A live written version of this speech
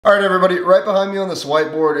All right, everybody, right behind me on this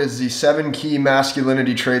whiteboard is the 7 key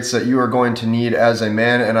masculinity traits that you are going to need as a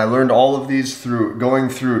man. And I learned all of these through going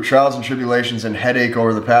through trials and tribulations and headache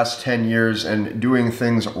over the past 10 years and doing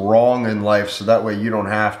things wrong in life so that way you don't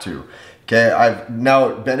have to. Okay, I've now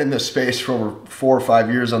been in this space for over 4 or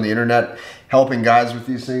 5 years on the internet, helping guys with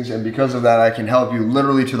these things, and because of that, I can help you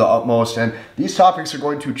literally to the utmost. And these topics are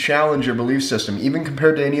going to challenge your belief system, even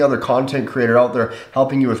compared to any other content creator out there,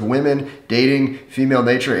 helping you with women, dating, female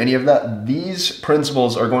nature, any of that. These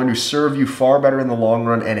principles are going to serve you far better in the long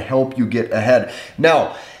run and help you get ahead.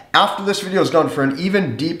 Now, after this video is done, for an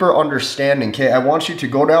even deeper understanding, okay, I want you to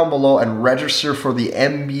go down below and register for the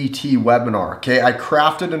MBT webinar, okay? I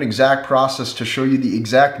crafted an exact process to show you the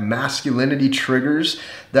exact masculinity triggers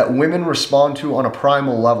that women respond to on a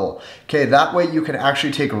primal level, okay? That way you can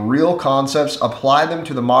actually take real concepts, apply them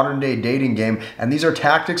to the modern day dating game, and these are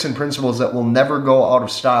tactics and principles that will never go out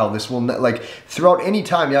of style. This will, like, throughout any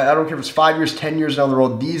time, I don't care if it's 5 years, 10 years down the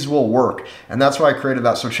road, these will work, and that's why I created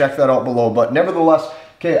that, so check that out below. But nevertheless,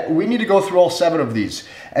 okay, we need to go through all 7 of these,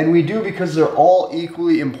 and we do because they're all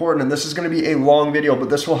equally important, and this is going to be a long video,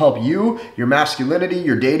 but this will help you, your masculinity,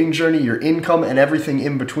 your dating journey, your income, and everything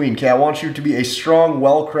in between. Okay, I want you to be a strong,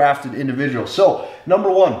 well-crafted individual. So,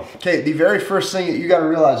 number 1, okay, the very first thing that you got to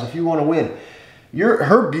realize if you want to win,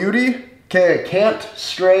 her beauty, okay, can't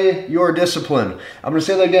stray your discipline. I'm going to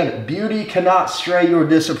say that again. Beauty cannot stray your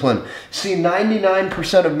discipline. See,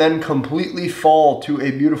 99% of men completely fall to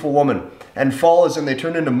a beautiful woman. And fall as in they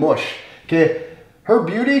turn into mush. Okay, her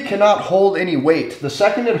beauty cannot hold any weight. The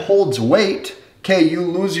second it holds weight, okay, you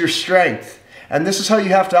lose your strength. And this is how you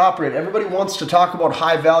have to operate. Everybody wants to talk about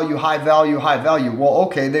high value, high value, high value. Well,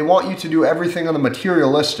 okay, they want you to do everything on the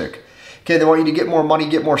materialistic. Okay, they want you to get more money,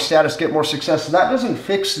 get more status, get more success. That doesn't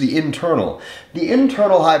fix the internal. The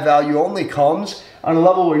internal high value only comes on a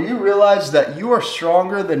level where you realize that you are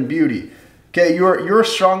stronger than beauty. Okay, you're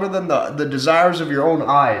stronger than the desires of your own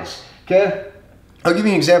eyes. Okay, I'll give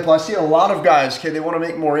you an example. I see a lot of guys, okay, they want to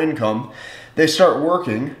make more income. They start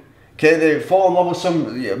working, okay, they fall in love with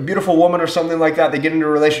some beautiful woman or something like that. They get into a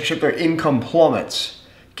relationship, their income plummets.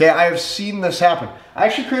 Okay, I have seen this happen. I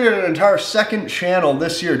actually created an entire second channel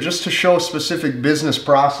this year just to show specific business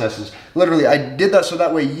processes. Literally, I did that so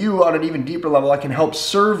that way you, on an even deeper level, I can help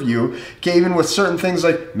serve you, okay, even with certain things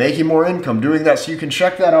like making more income, doing that. So you can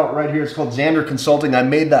check that out right here. It's called Zander Consulting. I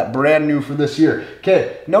made that brand new for this year.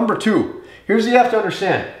 Okay, number 2, here's what you have to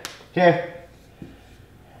understand, okay?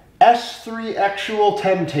 S3 actual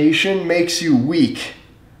temptation makes you weak.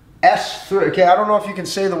 S3, okay, I don't know if you can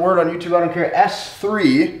say the word on YouTube, I don't care.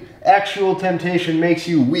 S3, actual temptation makes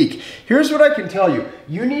you weak. Here's what I can tell you.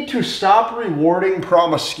 You need to stop rewarding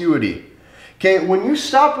promiscuity. Okay, when you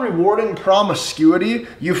stop rewarding promiscuity,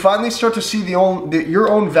 you finally start to see your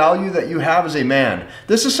own value that you have as a man.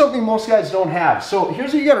 This is something most guys don't have. So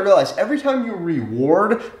here's what you gotta realize. Every time you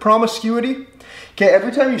reward promiscuity, okay,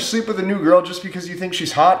 every time you sleep with a new girl just because you think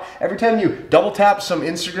she's hot, every time you double tap some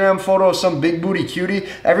Instagram photo of some big booty cutie,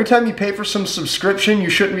 every time you pay for some subscription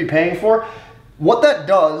you shouldn't be paying for, what that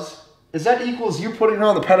does is that equals you putting her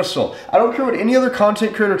on the pedestal. I don't care what any other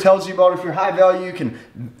content creator tells you about. If you're high value, you can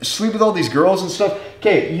sleep with all these girls and stuff.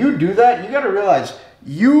 Okay, you do that, you gotta realize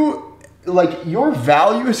your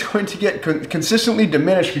value is going to get consistently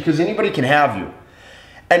diminished because anybody can have you.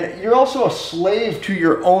 And you're also a slave to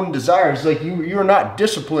your own desires. Like you're not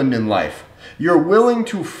disciplined in life. You're willing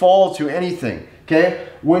to fall to anything, okay?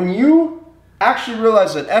 When you actually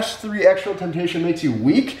realize that S3 actual temptation makes you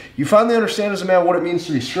weak, you finally understand as a man what it means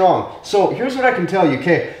to be strong. So here's what I can tell you,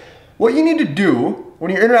 okay? What you need to do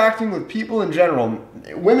when you're interacting with people in general,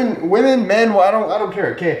 women, men, well, I don't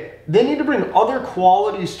care, okay? They need to bring other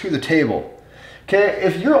qualities to the table. Okay,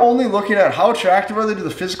 if you're only looking at how attractive are they to the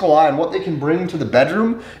physical eye and what they can bring to the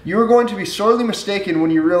bedroom, you are going to be sorely mistaken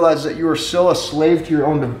when you realize that you are still a slave to your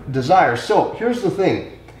own desires. So here's the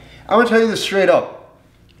thing. I'm going to tell you this straight up.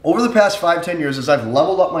 Over the past 5-10 years, as I've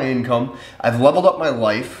leveled up my income, I've leveled up my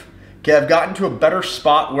life, okay, I've gotten to a better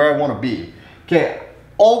spot where I want to be. Okay,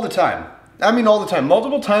 all the time. I mean all the time.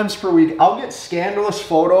 Multiple times per week, I'll get scandalous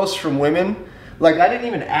photos from women. Like, I didn't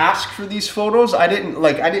even ask for these photos. I didn't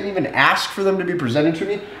even ask for them to be presented to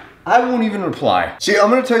me. I won't even reply. See,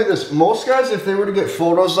 I'm gonna tell you this. Most guys, if they were to get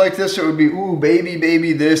photos like this, it would be, ooh, baby,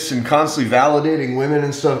 baby, this, and constantly validating women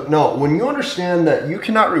and stuff. No, when you understand that you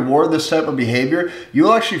cannot reward this type of behavior,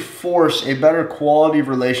 you'll actually force a better quality of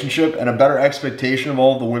relationship and a better expectation of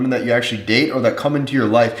all of the women that you actually date or that come into your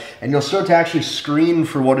life, and you'll start to actually screen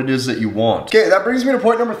for what it is that you want. Okay, that brings me to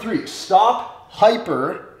point number 3. Stop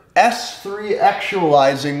hyper S3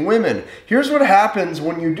 actualizing women. Here's what happens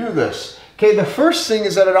when you do this. Okay, the first thing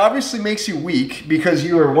is that it obviously makes you weak because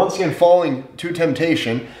you are once again falling to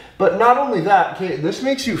temptation. But not only that, okay, this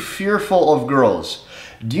makes you fearful of girls.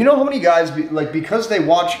 Do you know how many guys, because they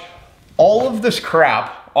watch all of this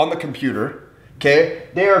crap on the computer, okay,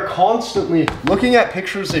 they are constantly looking at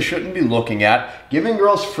pictures they shouldn't be looking at, giving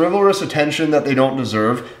girls frivolous attention that they don't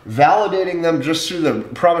deserve, validating them just through the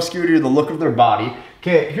promiscuity or the look of their body.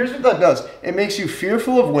 Okay, here's what that does. It makes you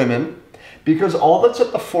fearful of women because all that's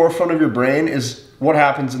at the forefront of your brain is what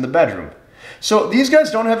happens in the bedroom. So these guys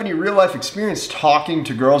don't have any real life experience talking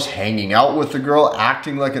to girls, hanging out with the girl,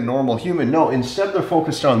 acting like a normal human. No, instead they're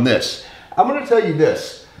focused on this. I'm gonna tell you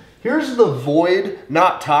this. Here's the void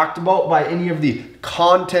not talked about by any of the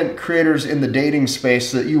content creators in the dating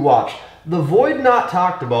space that you watch. The void not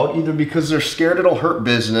talked about, either because they're scared it'll hurt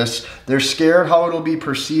business, they're scared how it'll be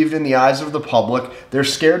perceived in the eyes of the public, they're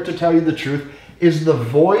scared to tell you the truth, is the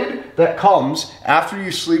void that comes after you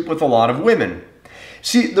sleep with a lot of women.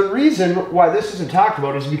 See, the reason why this isn't talked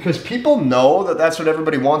about is because people know that that's what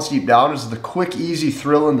everybody wants deep down, is the quick, easy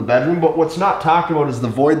thrill in the bedroom, but what's not talked about is the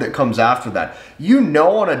void that comes after that. You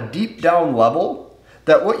know on a deep down level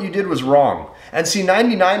that what you did was wrong. And see,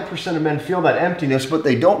 99% of men feel that emptiness, but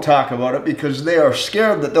they don't talk about it because they are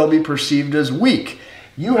scared that they'll be perceived as weak.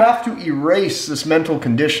 You have to erase this mental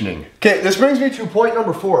conditioning. Okay, this brings me to point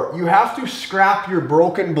number 4. You have to scrap your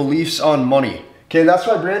broken beliefs on money. Okay, that's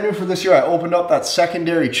why brand new for this year, I opened up that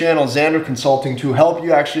secondary channel, Zander Consulting, to help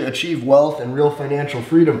you actually achieve wealth and real financial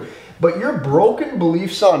freedom. But your broken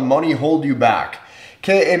beliefs on money hold you back.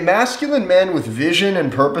 Okay, a masculine man with vision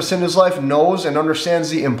and purpose in his life knows and understands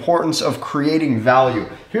the importance of creating value.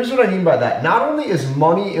 Here's what I mean by that. Not only is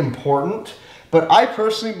money important, but I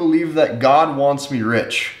personally believe that God wants me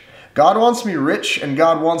rich. God wants me rich and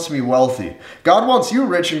God wants me wealthy. God wants you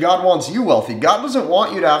rich and God wants you wealthy. God doesn't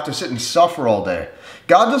want you to have to sit and suffer all day.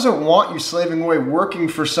 God doesn't want you slaving away working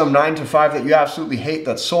for some 9 to 5 that you absolutely hate,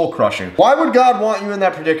 that's soul crushing. Why would God want you in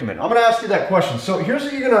that predicament? I'm gonna ask you that question. So here's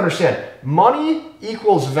what you're gonna understand. Money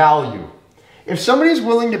equals value. If somebody's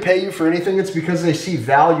willing to pay you for anything, it's because they see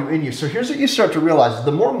value in you. So here's what you start to realize.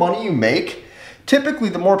 The more money you make, typically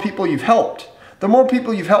the more people you've helped. The more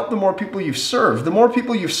people you've helped, the more people you've served. The more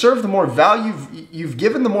people you've served, the more value you've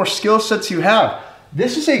given, the more skill sets you have.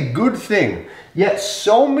 This is a good thing. Yet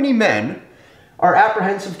so many men are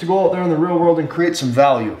apprehensive to go out there in the real world and create some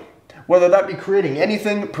value. Whether that be creating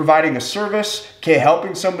anything, providing a service, okay,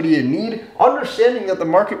 helping somebody in need, understanding that the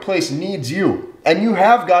marketplace needs you and you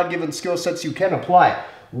have God-given skill sets you can apply.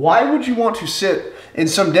 Why would you want to sit in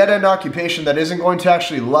some dead-end occupation that isn't going to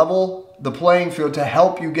actually level the playing field to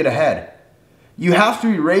help you get ahead? You have to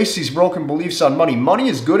erase these broken beliefs on money. Money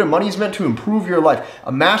is good and money is meant to improve your life.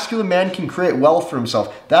 A masculine man can create wealth for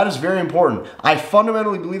himself. That is very important. I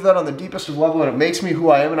fundamentally believe that on the deepest of level, and it makes me who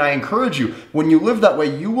I am, and I encourage you, when you live that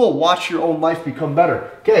way, you will watch your own life become better.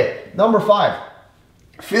 Okay, number 5.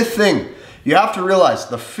 5th thing, you have to realize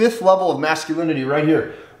the 5th level of masculinity right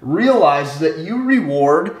here. Realize that you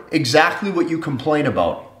reward exactly what you complain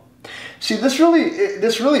about. See, this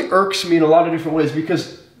really irks me in a lot of different ways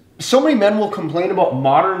because so many men will complain about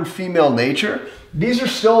modern female nature. These are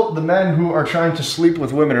still the men who are trying to sleep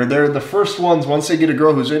with women, or they're the first ones, once they get a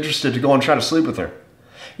girl who's interested, to go and try to sleep with her.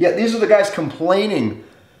 Yet these are the guys complaining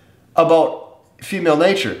about female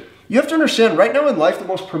nature. You have to understand, right now in life, the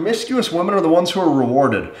most promiscuous women are the ones who are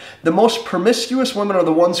rewarded. The most promiscuous women are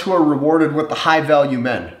the ones who are rewarded with the high-value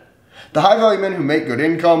men. The high-value men who make good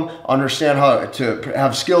income, understand how to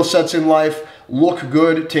have skill sets in life, look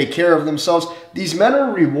good, take care of themselves. These men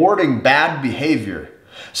are rewarding bad behavior.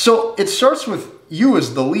 So it starts with you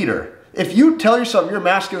as the leader. If you tell yourself you're a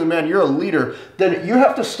masculine man, you're a leader, then you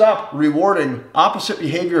have to stop rewarding opposite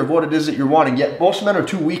behavior of what it is that you're wanting. Yet most men are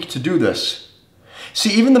too weak to do this.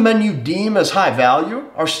 See, even the men you deem as high value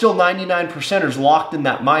are still 99%ers locked in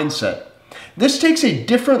that mindset. This takes a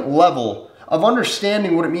different level of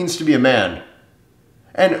understanding what it means to be a man.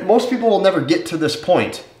 And most people will never get to this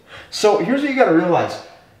point. So here's what you got to realize.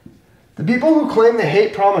 The people who claim they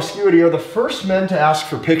hate promiscuity are the first men to ask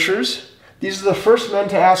for pictures. These are the first men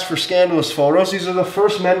to ask for scandalous photos. These are the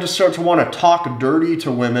first men to start to want to talk dirty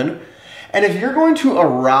to women. And if you're going to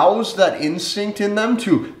arouse that instinct in them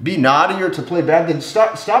to be naughty or to play bad, then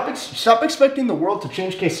stop expecting the world to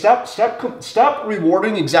change. Okay, stop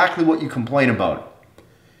rewarding exactly what you complain about.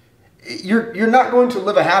 You're not going to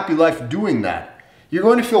live a happy life doing that. You're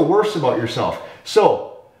going to feel worse about yourself.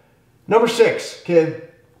 So, number 6, okay.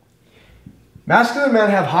 Masculine men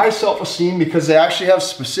have high self-esteem because they actually have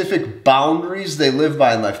specific boundaries they live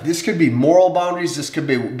by in life. This could be moral boundaries. This could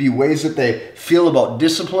be ways that they feel about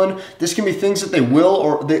discipline. This can be things that they will,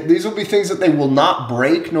 or these will be things that they will not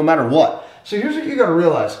break no matter what. So here's what you gotta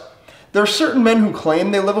realize. There are certain men who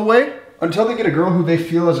claim they live away until they get a girl who they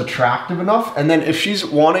feel is attractive enough, and then if she's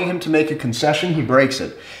wanting him to make a concession, he breaks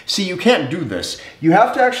it. See, you can't do this. You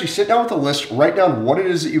have to actually sit down with a list, write down what it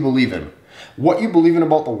is that you believe in. What you believe in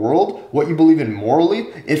about the world, what you believe in morally,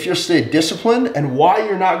 if you'll stay disciplined, and why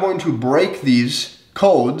you're not going to break these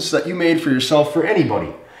codes that you made for yourself for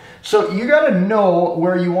anybody. So you gotta know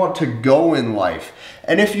where you want to go in life.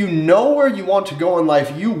 And if you know where you want to go in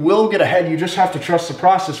life, you will get ahead. You just have to trust the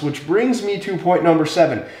process, which brings me to point number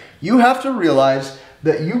 7. You have to realize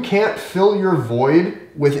that you can't fill your void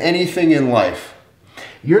with anything in life.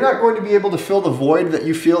 You're not going to be able to fill the void that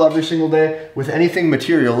you feel every single day with anything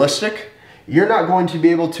materialistic. You're not going to be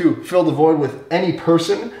able to fill the void with any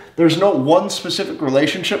person. There's no one specific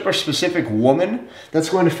relationship or specific woman that's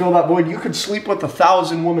going to fill that void. You could sleep with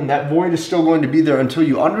 1,000 women. That void is still going to be there until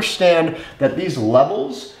you understand that these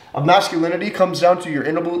levels of masculinity comes down to your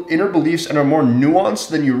inner beliefs and are more nuanced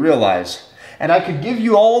than you realize. And I could give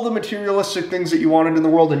you all the materialistic things that you wanted in the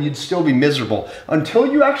world and you'd still be miserable.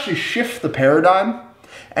 Until you actually shift the paradigm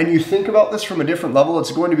and you think about this from a different level,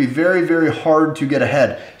 it's going to be very, very hard to get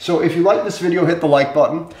ahead. So if you like this video, hit the like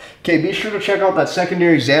button. Okay, be sure to check out that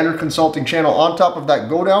secondary Zander Consulting channel. On top of that,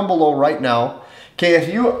 go down below right now. Okay,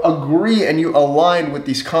 if you agree and you align with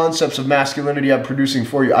these concepts of masculinity I'm producing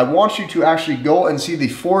for you, I want you to actually go and see the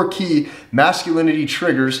 4 key masculinity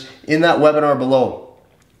triggers in that webinar below.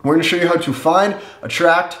 We're going to show you how to find,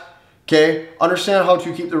 attract, okay, understand how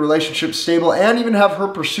to keep the relationship stable, and even have her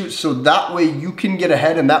pursuits, so that way you can get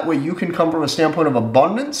ahead and that way you can come from a standpoint of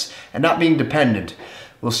abundance and not being dependent.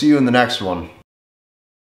 We'll see you in the next one.